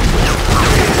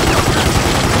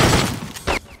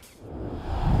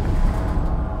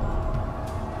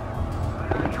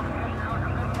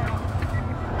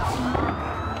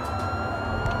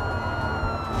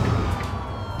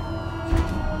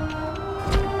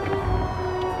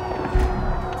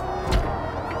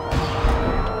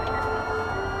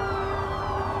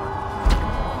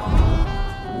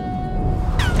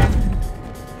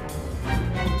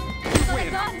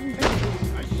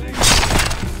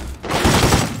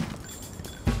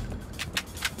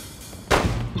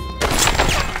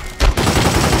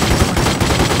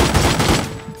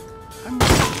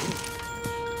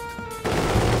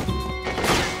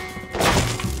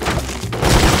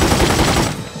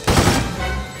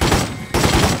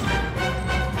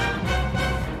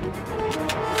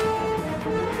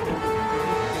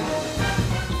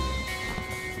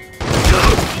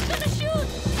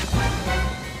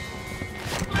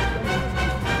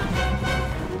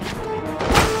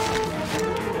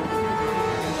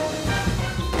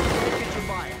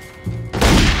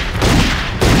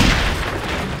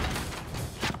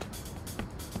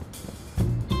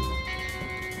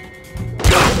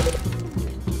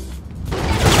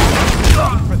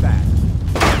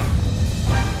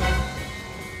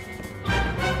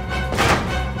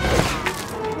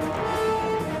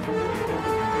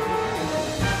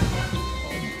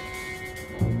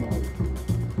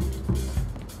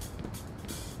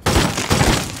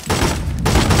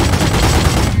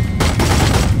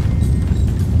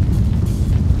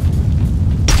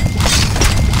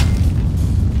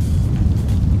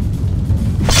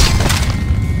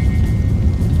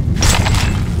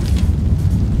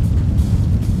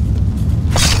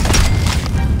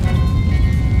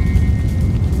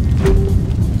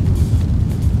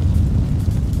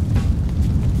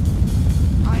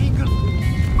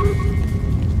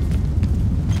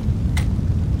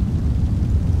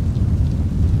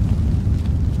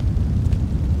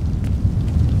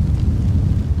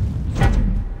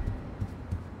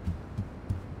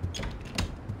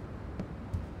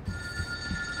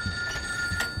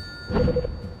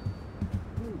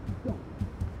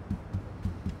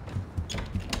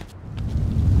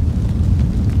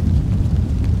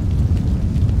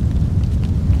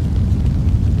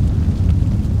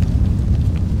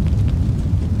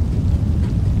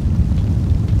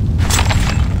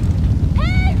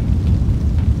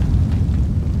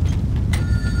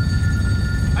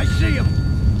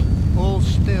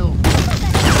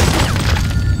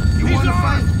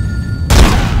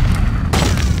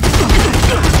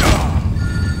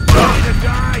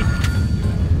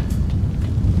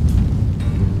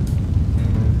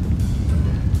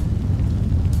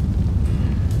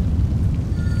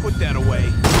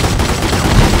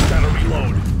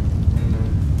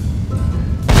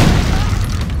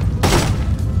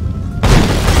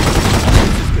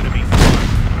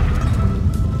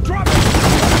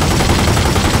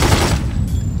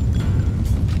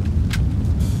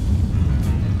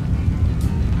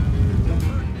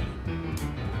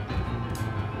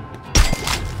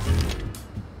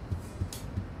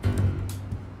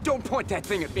 Don't point that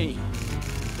thing at me!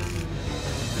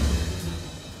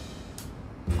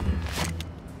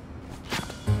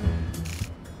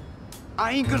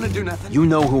 I ain't gonna do nothing. You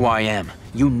know who I am.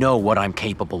 You know what I'm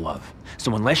capable of.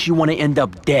 So unless you want to end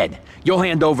up dead, you'll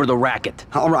hand over the racket.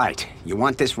 All right. You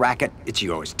want this racket? It's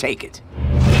yours. Take it.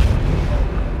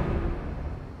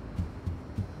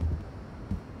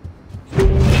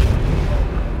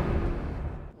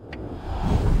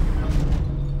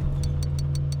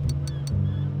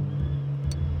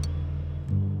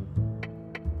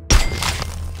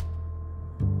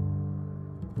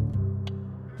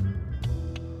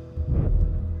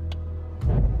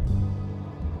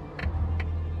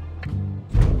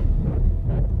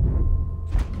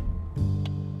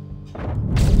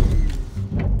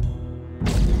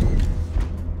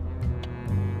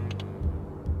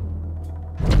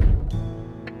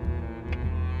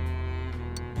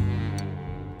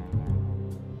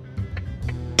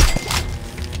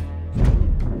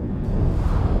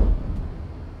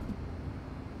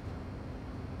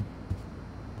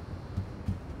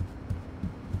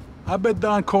 I bet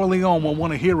Don Corleone won't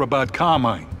want to hear about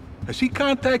Carmine. Has he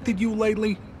contacted you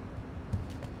lately?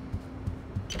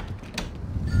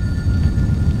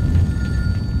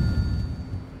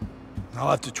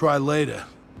 I'll have to try later.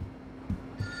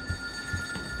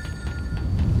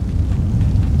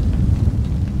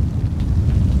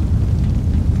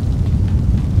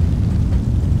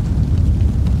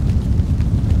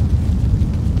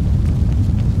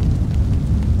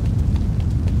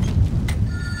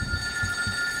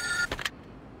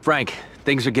 Frank,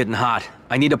 things are getting hot.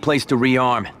 I need a place to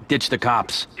rearm, ditch the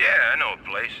cops. Yeah, I know a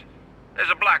place. There's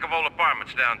a block of old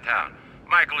apartments downtown.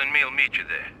 Michael and me'll meet you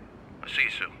there. I'll see you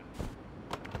soon.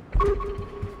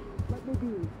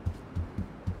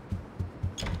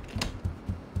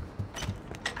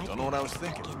 Don't know what I was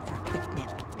thinking.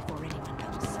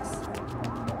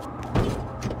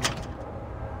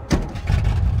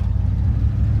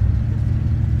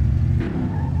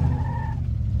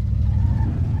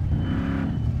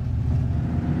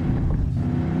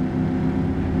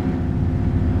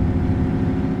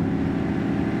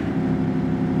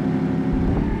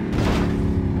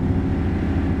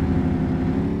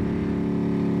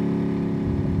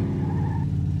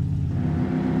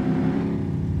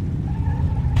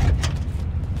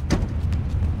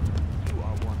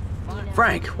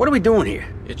 Frank, what are we doing here?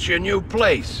 It's your new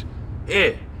place.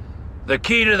 Here, the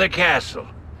key to the castle.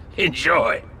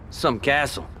 Enjoy. Some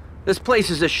castle. This place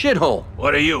is a shithole.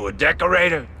 What are you, a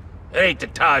decorator? It ain't the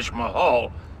Taj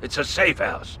Mahal. It's a safe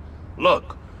house.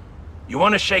 Look, you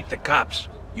want to shake the cops,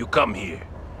 you come here.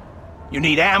 You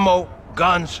need ammo,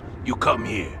 guns, you come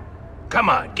here. Come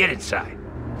on, get inside.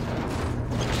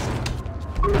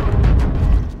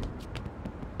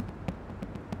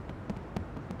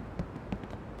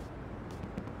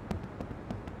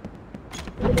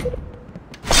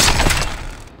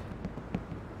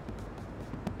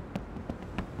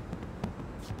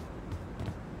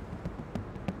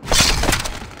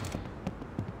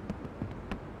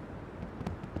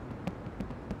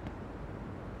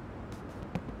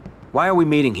 Why are we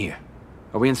meeting here?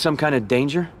 Are we in some kind of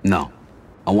danger? No.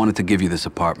 I wanted to give you this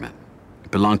apartment.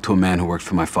 It belonged to a man who worked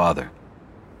for my father,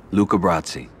 Luca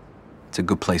Brazzi. It's a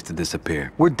good place to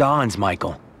disappear. We're Dons,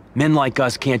 Michael. Men like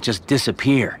us can't just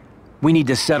disappear. We need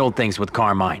to settle things with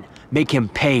Carmine. Make him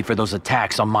pay for those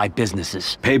attacks on my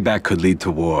businesses. Payback could lead to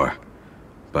war,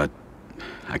 but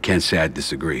I can't say I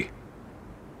disagree.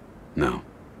 No.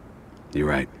 You're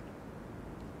right.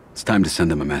 It's time to send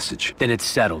him a message. Then it's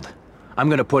settled. I'm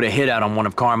gonna put a hit out on one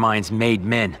of Carmine's made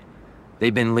men.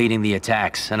 They've been leading the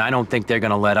attacks, and I don't think they're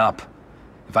gonna let up.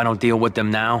 If I don't deal with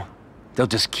them now, they'll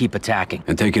just keep attacking.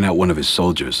 And taking out one of his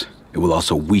soldiers, it will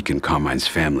also weaken Carmine's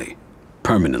family.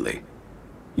 Permanently.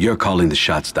 You're calling the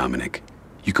shots, Dominic.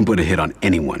 You can put a hit on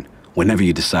anyone, whenever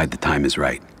you decide the time is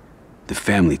right. The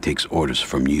family takes orders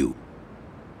from you.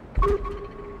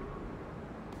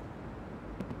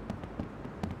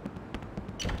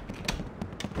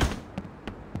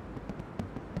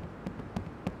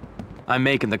 I'm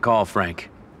making the call, Frank.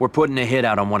 We're putting a hit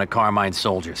out on one of Carmine's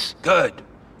soldiers. Good.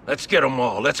 Let's get them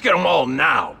all. Let's get them all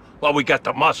now, while we got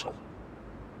the muscle.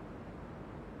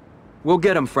 We'll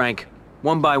get them, Frank.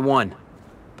 One by one.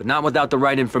 But not without the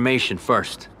right information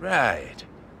first. Right.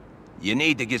 You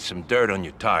need to get some dirt on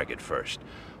your target first.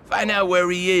 Find out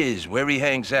where he is, where he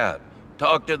hangs out.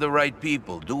 Talk to the right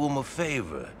people, do him a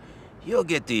favor. You'll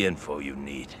get the info you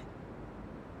need.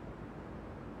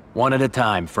 One at a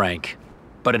time, Frank.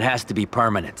 But it has to be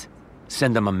permanent.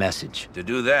 Send them a message. To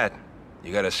do that,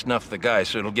 you gotta snuff the guy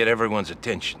so it'll get everyone's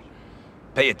attention.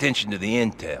 Pay attention to the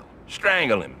intel.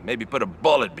 Strangle him, maybe put a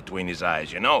bullet between his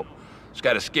eyes, you know? It's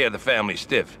gotta scare the family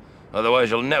stiff.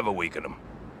 Otherwise you'll never weaken him.